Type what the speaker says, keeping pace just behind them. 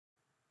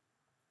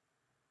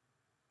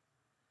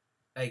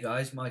Hey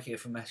guys, Mike here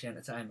from Messi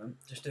Entertainment.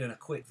 Just doing a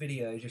quick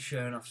video just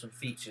showing off some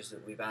features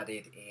that we've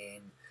added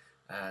in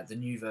the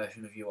new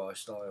version of UI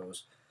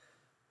styles.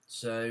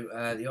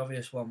 So the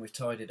obvious one, we've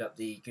tidied up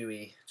the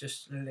GUI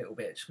just a little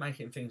bit, just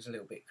making things a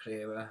little bit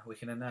clearer. We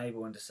can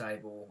enable and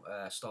disable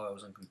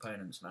styles and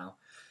components now.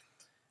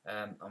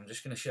 I'm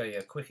just going to show you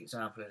a quick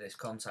example of this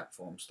contact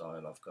form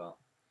style I've got,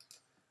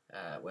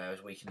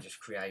 whereas we can just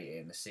create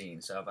it in the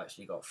scene. So I've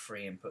actually got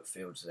 3 input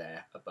fields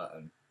there, a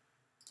button,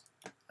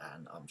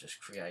 and I'm just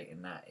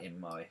creating that in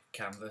my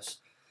canvas.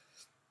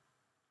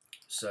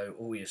 So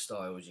all your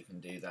styles you can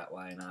do that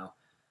way now,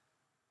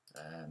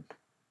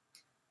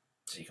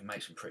 so you can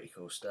make some pretty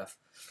cool stuff.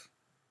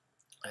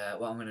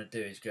 What I'm going to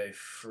do is go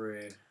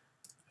through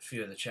a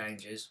few of the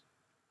changes.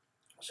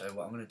 So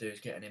what I'm going to do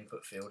is get an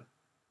input field.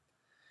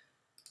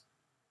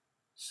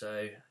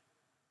 So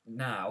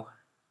now,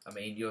 I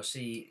mean, you'll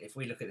see if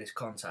we look at this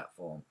contact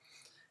form,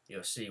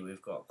 you'll see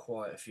we've got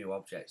quite a few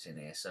objects in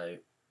here. So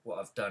what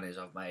I've done is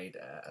I've made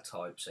a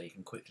type so you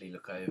can quickly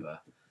look over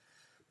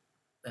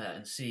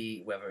and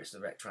see whether it's the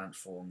rect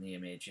transform, the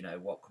image, you know,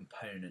 what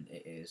component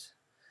it is.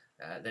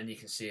 Then you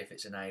can see if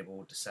it's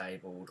enabled,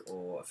 disabled,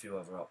 or a few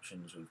other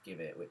options we give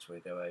it, which we'll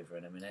go over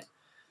in a minute.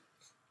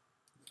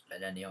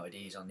 And then the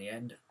IDs on the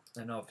end.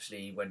 And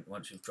obviously,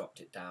 once we've dropped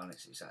it down,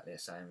 it's exactly the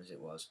same as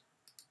it was.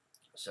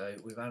 So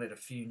we've added a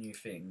few new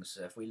things.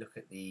 So if we look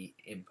at the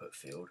input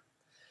field,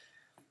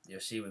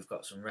 you'll see we've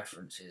got some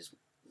references.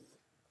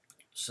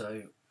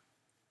 So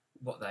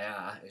what they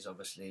are is,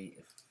 obviously,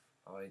 if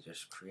I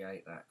just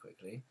create that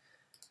quickly,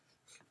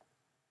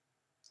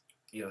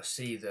 you'll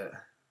see that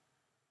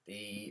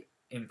the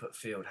input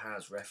field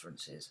has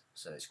references.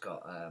 So it's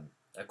got a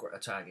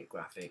target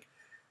graphic,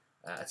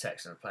 a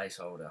text, and a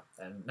placeholder.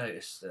 And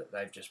notice that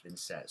they've just been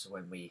set. So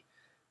when we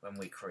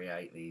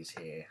create these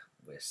here,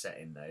 we're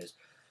setting those.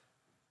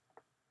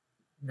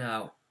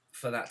 Now,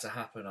 for that to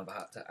happen, I've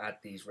had to add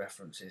these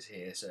references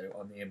here. So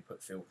on the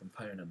input field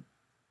component,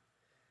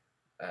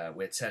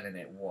 we're telling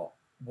it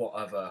what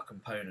other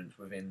components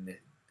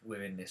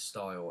within this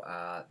style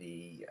are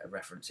the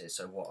references.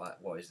 So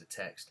what is the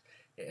text?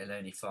 It'll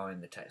only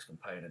find the text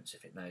components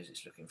if it knows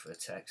it's looking for a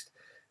text.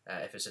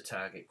 If it's a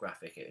target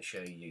graphic, it'll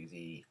show you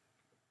the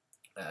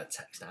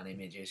text and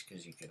images,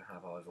 because you can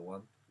have either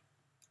one.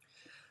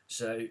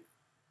 So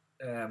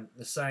the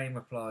same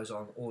applies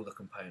on all the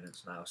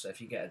components now. So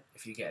if you get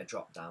a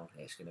drop down,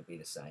 it's going to be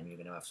the same. You're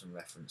going to have some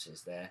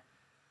references there.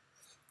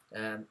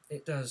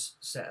 It does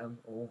set them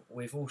all.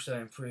 We've also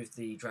improved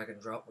the drag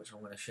and drop, which I'm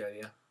going to show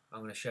you.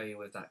 I'm going to show you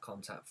with that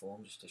contact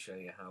form, just to show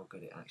you how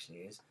good it actually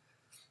is.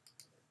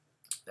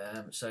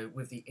 So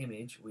with the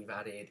image, we've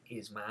added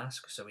is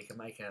mask, so we can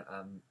make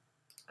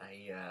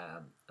we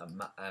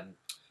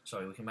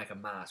can make a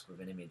mask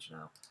with an image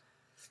now,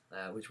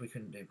 which we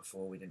couldn't do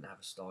before. We didn't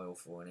have a style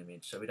for an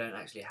image, so we don't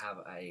actually have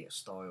a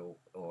style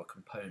or a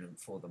component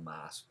for the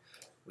mask.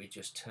 We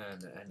just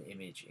turn an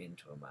image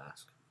into a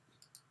mask.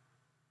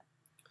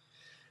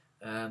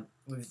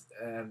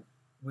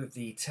 With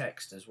the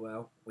text as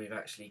well, we've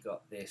actually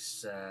got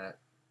this.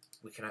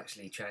 We can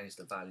actually change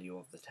the value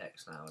of the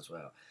text now as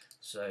well.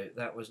 So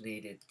that was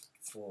needed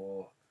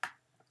for.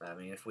 I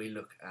mean, if we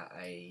look at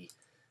a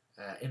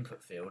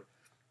input field,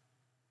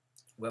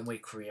 when we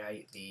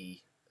create the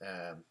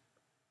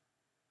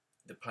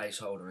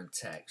placeholder and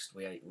text,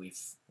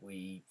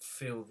 we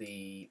fill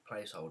the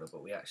placeholder,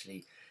 but we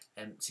actually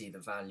empty the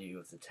value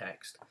of the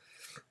text.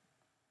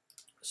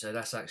 So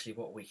that's actually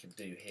what we can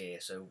do here.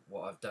 So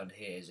what I've done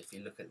here is, if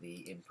you look at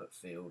the input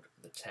field,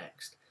 the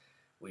text,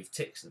 we've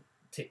ticked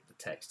the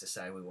text to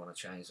say we want to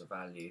change the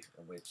value,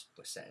 and we're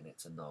setting it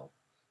to null.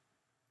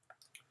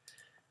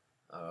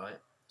 Alright,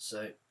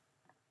 so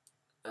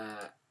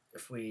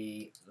if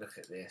we look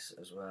at this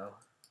as well,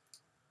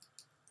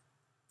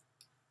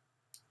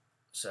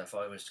 so if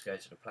I was to go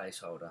to the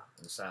placeholder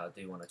and say I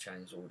do want to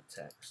change all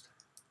the text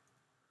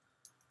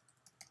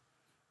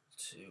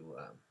to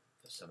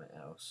for something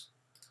else,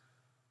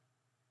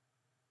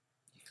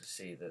 you can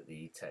see that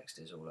the text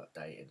is all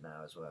updated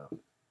now as well.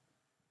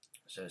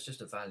 So it's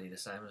just a value the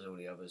same as all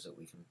the others that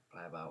we can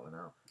play about with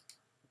now.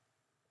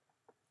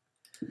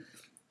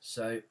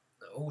 So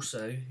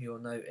also, you'll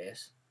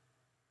notice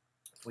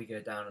if we go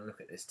down and look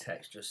at this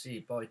text, you'll see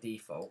by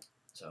default,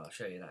 so I'll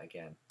show you that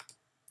again,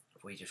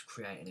 if we just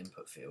create an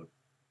input field,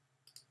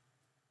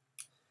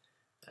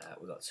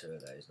 we've got 2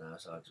 of those now,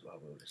 so I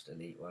will just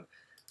delete one.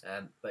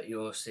 But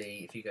you'll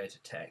see, if you go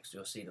to text,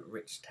 you'll see that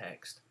rich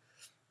text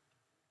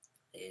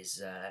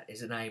is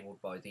enabled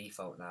by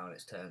default now, and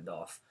it's turned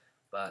off,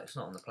 but it's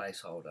not on the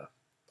placeholder.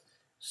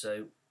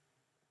 So,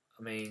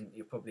 I mean,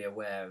 you're probably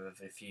aware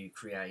of, if you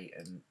create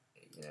and,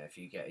 you know, if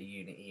you get a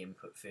Unity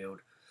input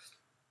field,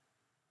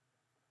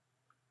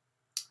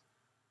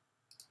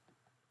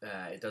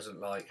 it doesn't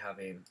like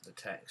having the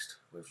text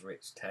with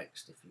rich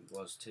text. If you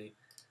was to,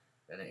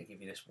 then it'll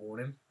give you this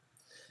warning.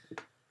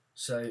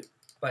 So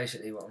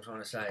basically what I'm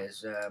trying to say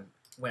is,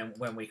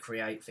 when we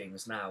create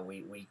things now,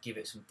 we give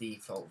it some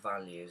default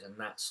values, and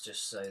that's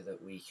just so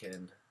that we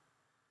can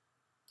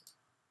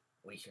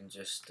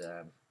just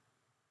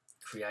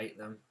create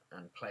them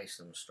and place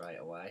them straight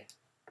away.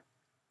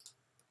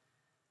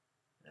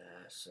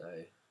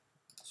 So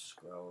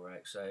scroll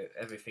right, so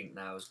everything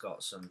now has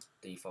got some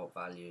default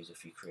values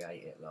if you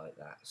create it like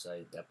that,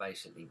 so they're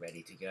basically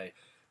ready to go.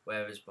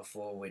 Whereas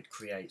before we'd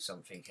create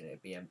something and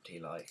it'd be empty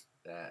like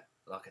a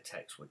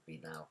text would be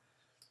now.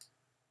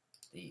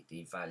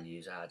 The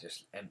values are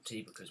just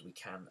empty because we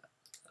can.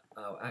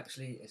 Oh,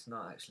 actually, it's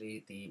not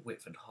actually. The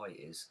width and height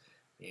is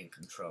being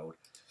controlled,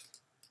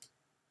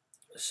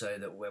 so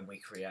that when we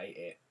create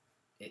it,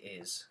 it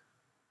is,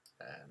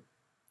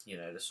 you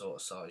know, the sort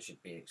of size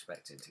you'd be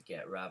expected to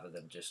get, rather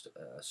than just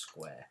a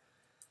square.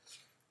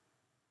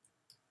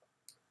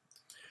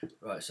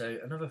 Right. So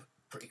another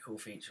pretty cool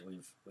feature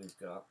we've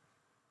got.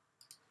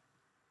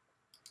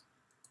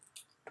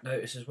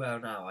 Notice as well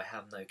now I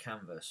have no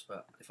canvas,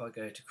 but if I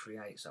go to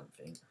create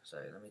something, so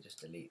let me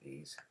just delete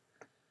these,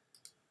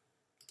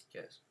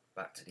 get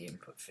back to the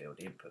input field.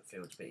 The input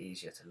field's a bit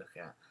easier to look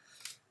at.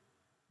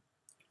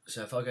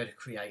 So if I go to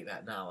create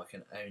that now, I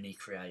can only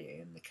create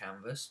it in the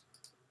canvas.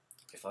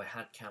 If I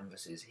had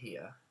canvases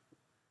here,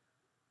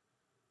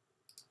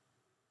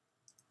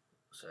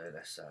 so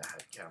let's say I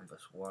had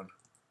canvas 1,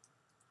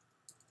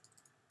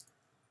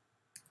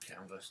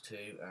 canvas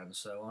 2 and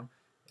so on.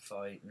 If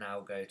I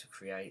now go to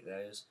create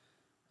those,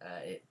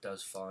 it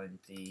does find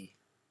the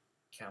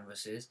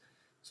canvases,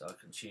 so I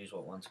can choose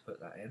what one to put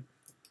that in.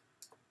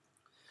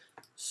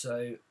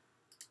 So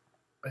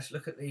let's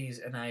look at these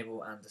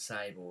enable and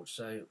disabled.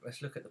 So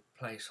let's look at the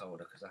placeholder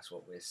because that's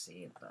what we're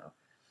seeing now.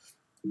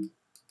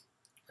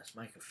 Let's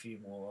make a few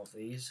more of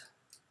these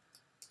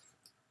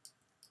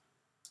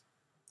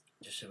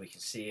just so we can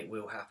see it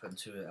will happen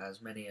to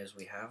as many as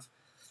we have.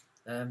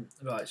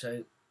 Right,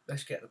 so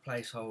let's get the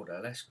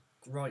placeholder. Let's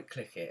right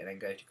click it and then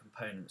go to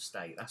component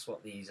state. That's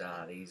what these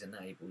are, these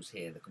enables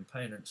here. The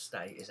component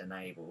state is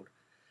enabled.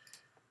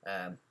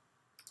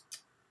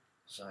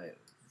 So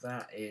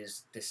that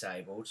is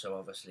disabled, so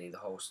obviously the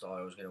whole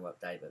style is going to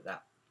update, but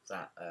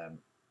that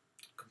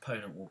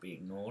component will be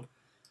ignored.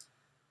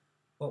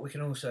 What we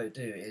can also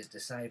do is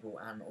disable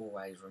and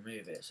always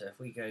remove it. So if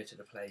we go to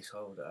the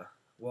placeholder,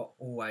 what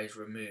always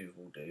remove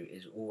will do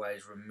is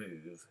always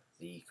remove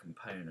the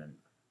component.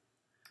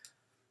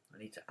 I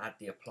need to add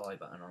the apply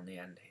button on the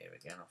end here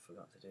again. I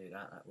forgot to do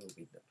that. That will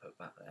be put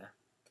back there.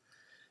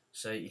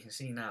 So you can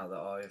see now that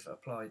I've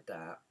applied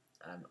that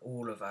and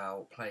all of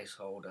our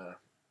placeholder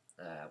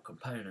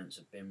components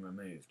have been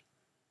removed.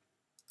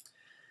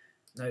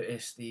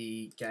 Notice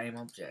the game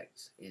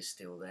object is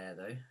still there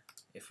though.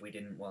 If we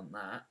didn't want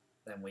that,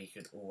 then we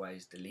could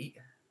always delete,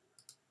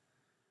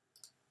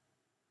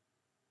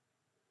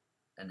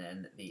 and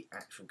then the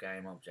actual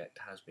game object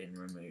has been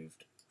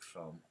removed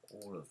from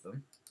all of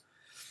them.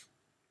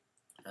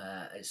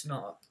 It's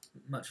not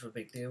much of a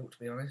big deal, to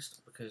be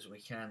honest, because we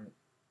can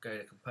go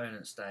to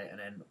component state and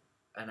then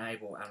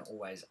enable and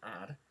always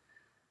add,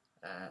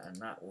 and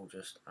that will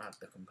just add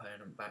the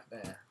component back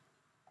there.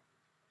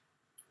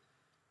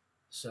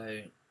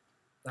 So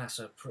that's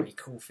a pretty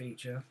cool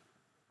feature.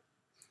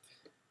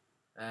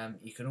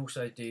 You can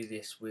also do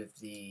this with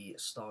the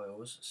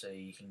styles, so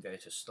you can go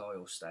to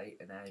style state,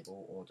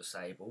 enable or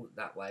disable.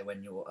 That way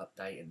when you're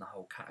updating the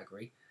whole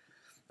category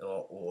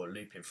or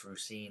looping through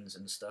scenes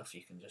and stuff,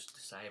 you can just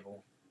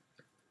disable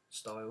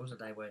styles and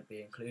they won't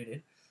be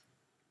included.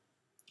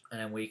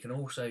 And then we can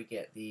also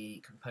get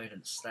the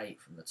component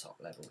state from the top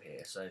level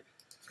here. So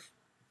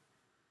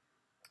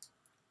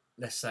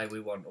let's say we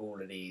want all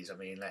of these. I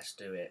mean, let's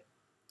do it.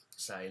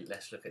 Say,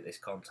 let's look at this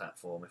contact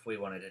form. If we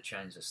wanted to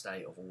change the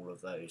state of all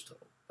of those, to,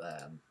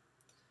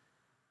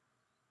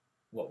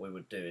 what we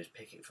would do is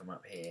pick it from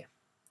up here.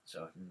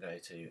 So I can go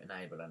to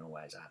enable and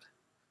always add.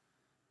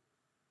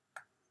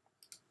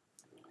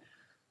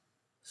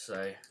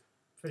 So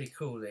pretty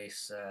cool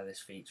this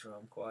feature.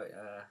 I'm quite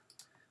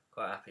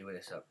happy with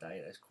this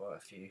update. There's quite a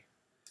few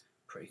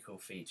pretty cool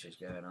features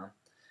going on.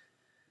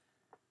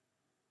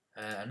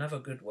 Another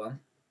good one.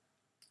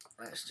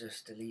 Let's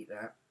just delete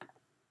that.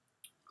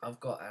 I've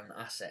got an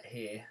asset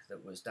here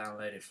that was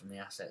downloaded from the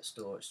asset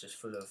store. It's just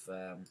full of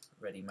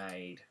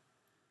ready-made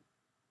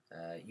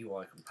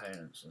UI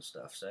components and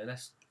stuff. So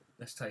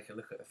let's take a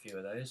look at a few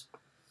of those.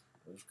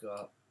 We've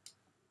got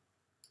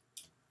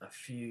a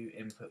few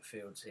input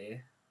fields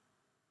here.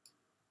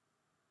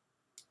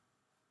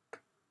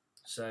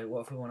 So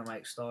what if we want to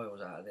make styles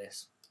out of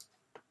this?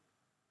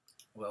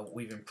 Well,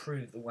 we've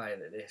improved the way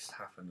that this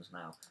happens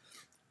now.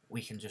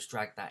 We can just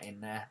drag that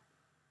in there.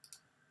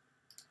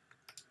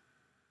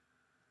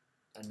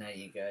 And there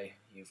you go,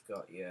 you've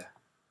got your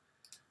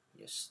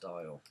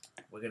style.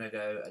 We're going to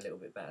go a little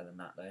bit better than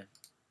that though.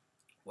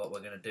 What we're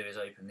going to do is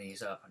open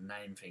these up and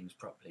name things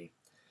properly.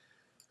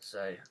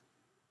 So,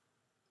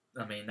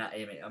 I mean that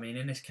image. I mean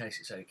in this case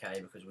it's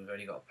okay because we've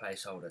only got a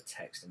placeholder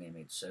text and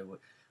image. So,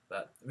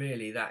 but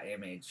really that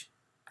image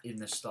in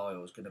the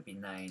style is going to be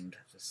named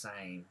the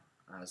same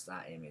as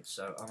that image.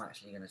 So I'm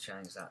actually going to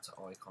change that to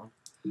icon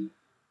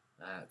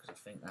because I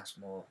think that's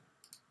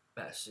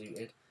better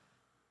suited.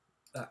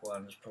 That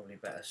one's probably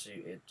better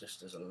suited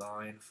just as a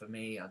line for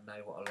me. I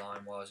know what a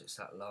line was. It's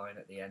that line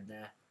at the end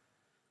there.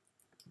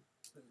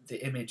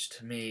 the image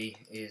to me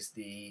is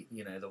the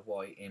the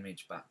white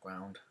image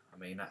background. I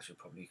mean, that should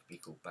probably be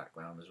called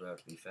background as well,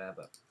 to be fair.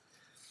 But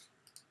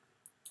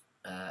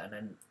and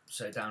then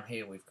so down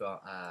here we've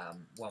got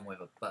one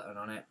with a button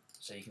on it.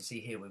 So you can see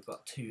here we've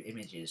got two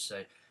images.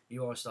 So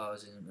UI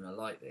Styles isn't going to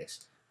like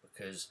this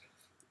because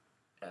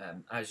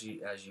as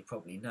you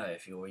probably know,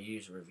 if you're a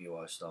user of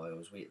UI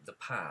Styles, the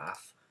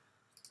path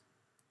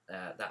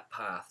that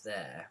path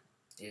there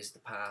is the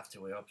path to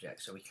the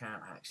object. So we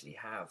can't actually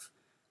have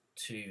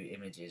two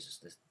images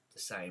the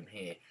same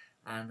here.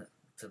 And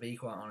to be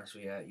quite honest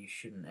with you, you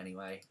shouldn't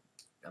anyway.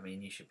 I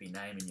mean, you should be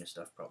naming your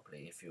stuff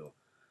properly if you're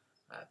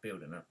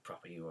building a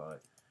proper UI.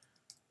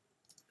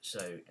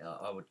 So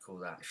I would call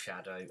that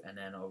shadow, and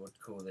then I would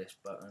call this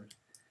button.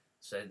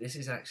 So this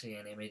is actually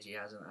an image. He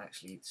hasn't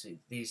actually. See,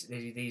 these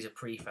are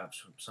prefabs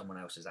from someone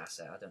else's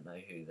asset. I don't know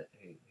who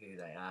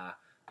they are.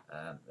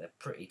 They're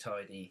pretty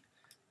tidy.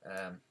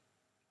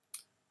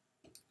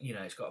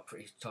 It's got a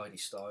pretty tidy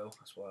style.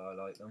 That's why I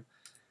like them.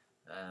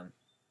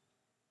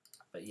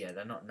 But yeah,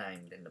 they're not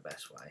named in the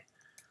best way.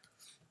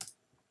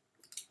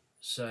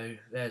 So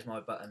there's my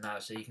button now.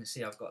 So you can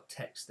see I've got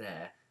text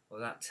there. Well,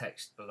 that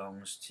text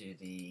belongs to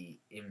the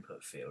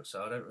input field.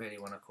 So I don't really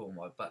want to call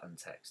my button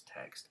text.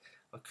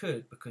 I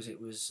could, because it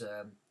was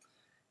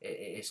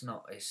it's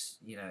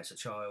a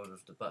child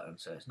of the button,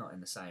 so it's not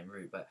in the same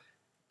root. But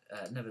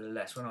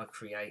nevertheless, when I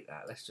create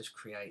that, let's just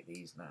create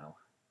these now.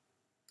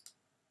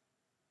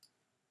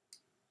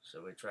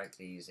 So we drag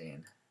these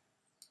in.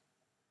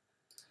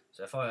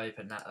 So if I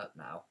open that up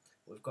now,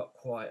 we've got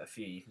quite a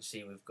few. You can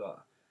see we've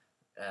got,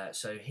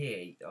 so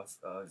here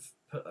I've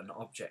put an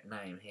object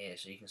name here,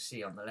 so you can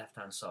see on the left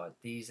hand side,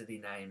 these are the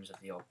names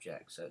of the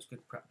objects. So it's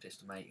good practice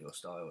to make your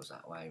styles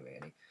that way,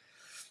 really.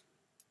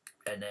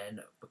 And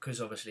then, because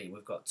obviously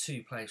we've got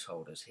two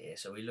placeholders here,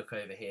 so we look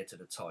over here to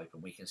the type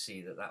and we can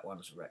see that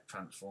one's rect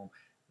transform,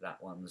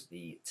 that one's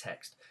the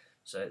text.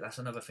 So that's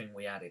another thing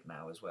we added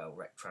now as well,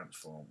 rect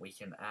transform. We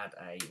can add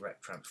a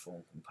rect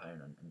transform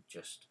component and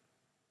just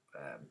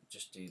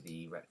do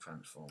the rect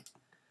transform,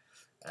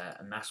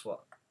 and that's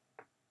what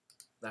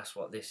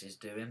this is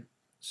doing.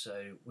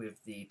 So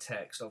with the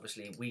text,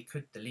 obviously we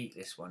could delete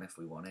this one if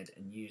we wanted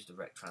and use the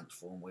rect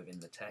transform within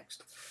the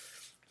text.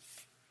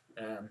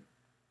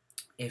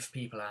 If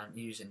people aren't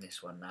using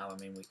this one now, I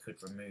mean, we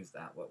could remove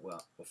that.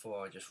 Well,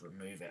 before I just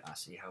remove it, I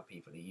see how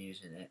people are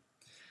using it.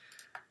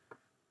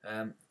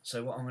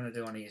 So what I'm going to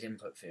do on these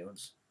input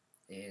fields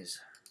is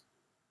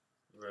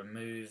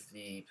remove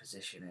the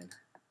positioning,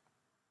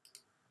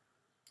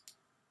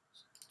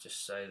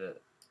 just so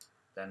that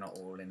they're not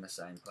all in the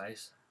same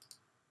place.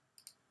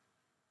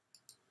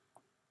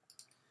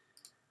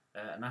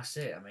 And that's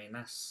it. I mean,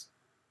 that's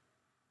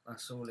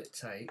all it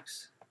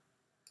takes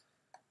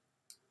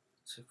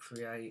to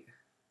create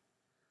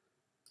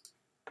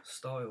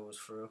styles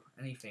for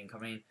anything. I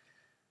mean,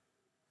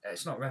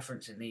 it's not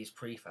referencing these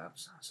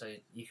prefabs, so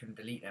you can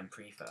delete them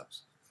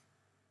prefabs.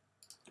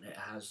 It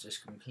has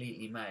just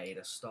completely made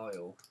a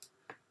style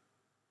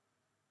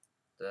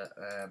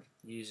that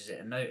uses it.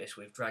 And notice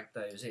we've dragged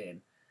those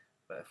in,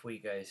 but if we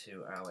go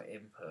to our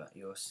input,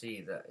 you'll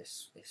see that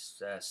it's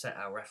set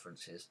our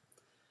references.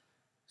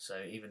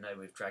 So even though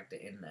we've dragged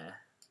it in there,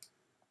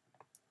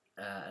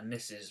 and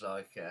this is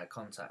like a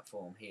contact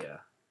form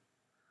here.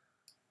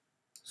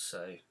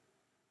 So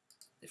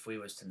if we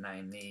was to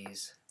name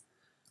these,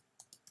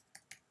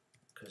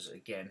 because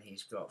again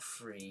he's got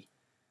three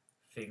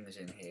things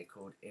in here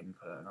called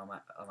input, and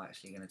I'm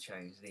actually going to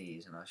change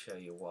these, and I'll show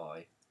you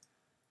why.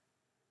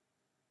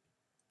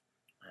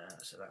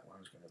 So that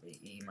one's going to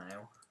be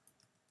email.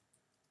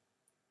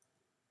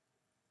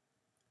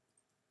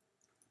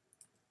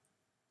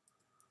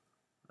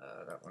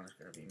 That one's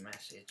going to be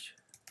message.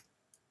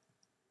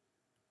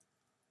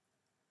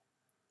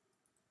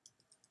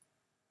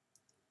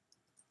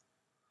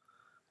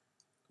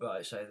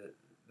 Right, so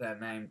they're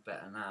named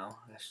better now.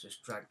 Let's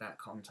just drag that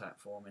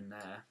contact form in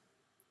there.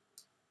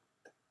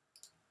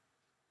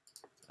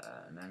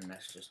 And then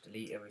let's just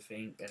delete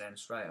everything, and then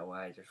straight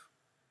away just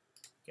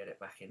get it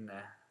back in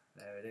there.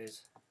 There it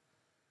is.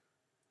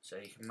 So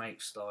you can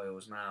make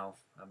styles now.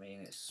 I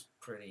mean, it's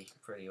pretty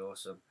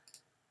awesome.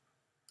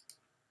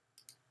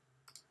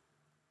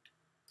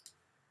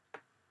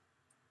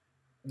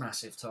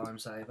 Massive time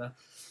saver.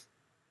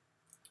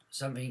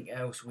 Something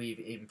else we've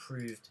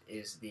improved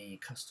is the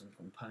custom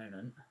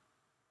component.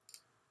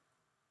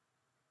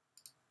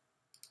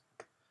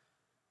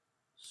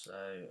 So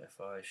if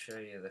I show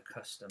you the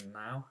custom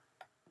now.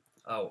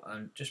 Oh,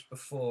 and just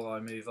before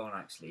I move on,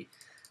 actually,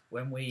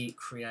 when we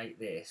create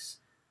this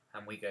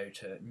and we go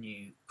to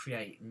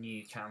create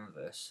new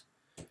canvas,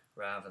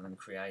 rather than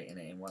creating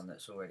it in one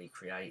that's already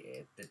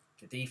created,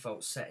 the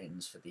default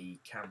settings for the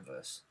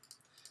canvas,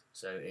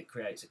 so it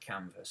creates a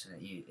canvas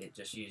and it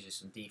just uses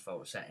some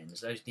default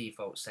settings. Those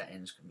default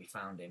settings can be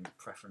found in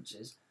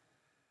preferences.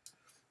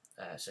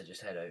 So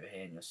just head over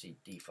here and you'll see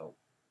default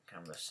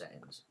canvas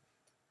settings.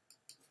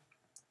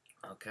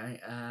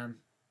 Okay,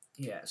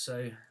 yeah,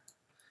 so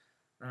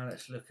now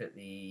let's look at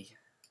the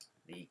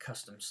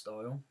custom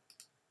style.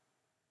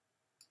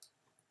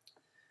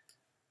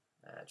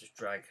 just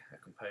drag a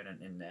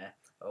component in there.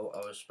 Oh,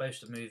 I was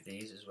supposed to move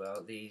these as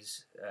well.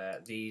 These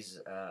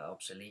are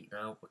obsolete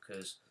now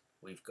because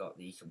we've got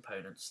the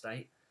component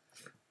state.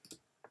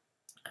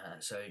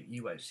 So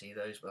you won't see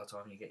those by the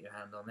time you get your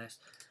hand on this.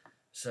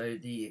 So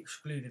the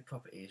excluded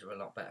properties are a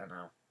lot better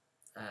now.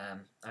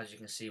 As you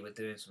can see, we're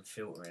doing some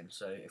filtering.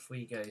 So if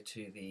we go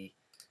to the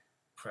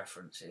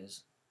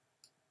preferences,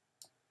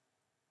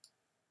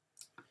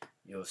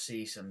 you'll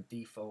see some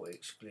default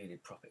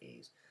excluded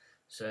properties.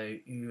 So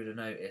you would have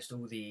noticed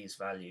all these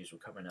values were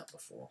coming up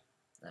before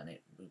and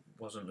it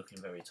wasn't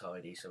looking very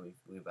tidy, so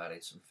we've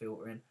added some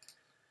filtering.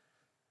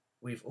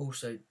 We've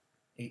also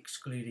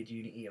excluded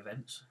Unity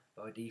events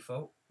by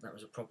default. That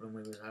was a problem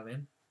we was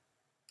having.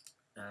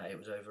 It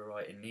was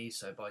overwriting these,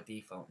 so by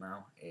default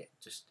now it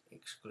just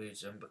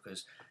excludes them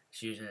because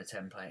it's using a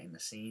template in the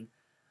scene,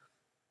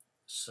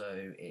 so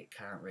it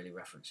can't really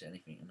reference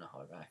anything in the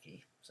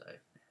hierarchy. So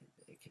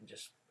it can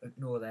just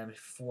ignore them. If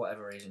for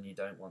whatever reason you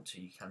don't want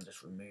to, you can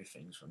just remove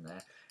things from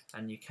there,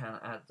 and you can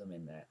add them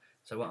in there.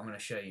 So what I'm going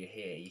to show you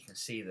here, you can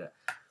see that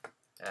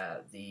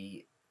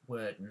the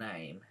word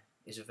name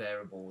is a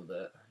variable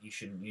that you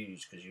shouldn't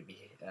use because you'll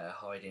be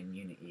hiding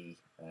Unity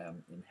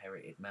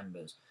inherited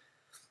members.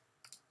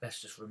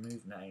 Let's just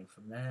remove name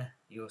from there.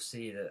 You'll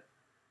see that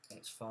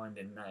it's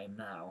finding name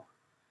now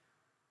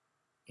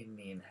in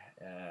the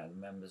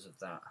members of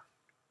that,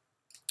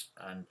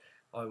 and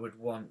I would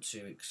want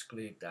to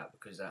exclude that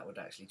because that would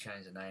actually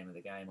change the name of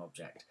the game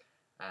object,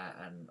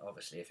 and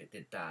obviously if it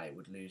did that it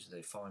would lose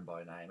the find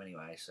by name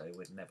anyway, so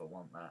we'd never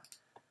want that.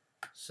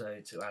 So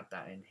to add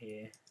that in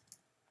here,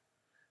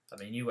 I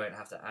mean, you won't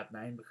have to add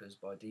name because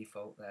by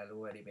default they'll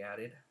already be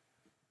added.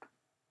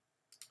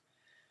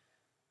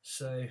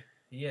 So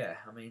yeah,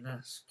 I mean,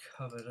 that's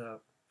covered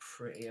up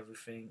pretty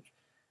everything.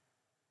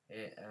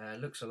 It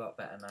looks a lot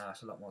better now,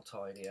 it's a lot more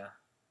tidier.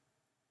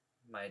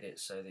 Made it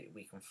so that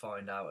we can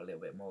find out a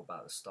little bit more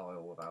about the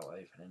style without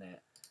opening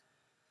it.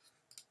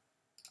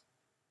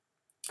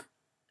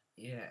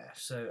 Yeah,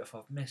 so if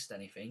I've missed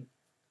anything,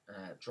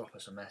 drop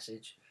us a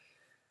message.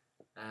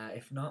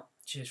 If not,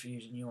 cheers for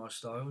using UI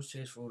styles,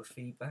 cheers for all the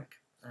feedback,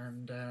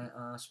 and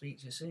I'll speak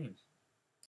to you soon.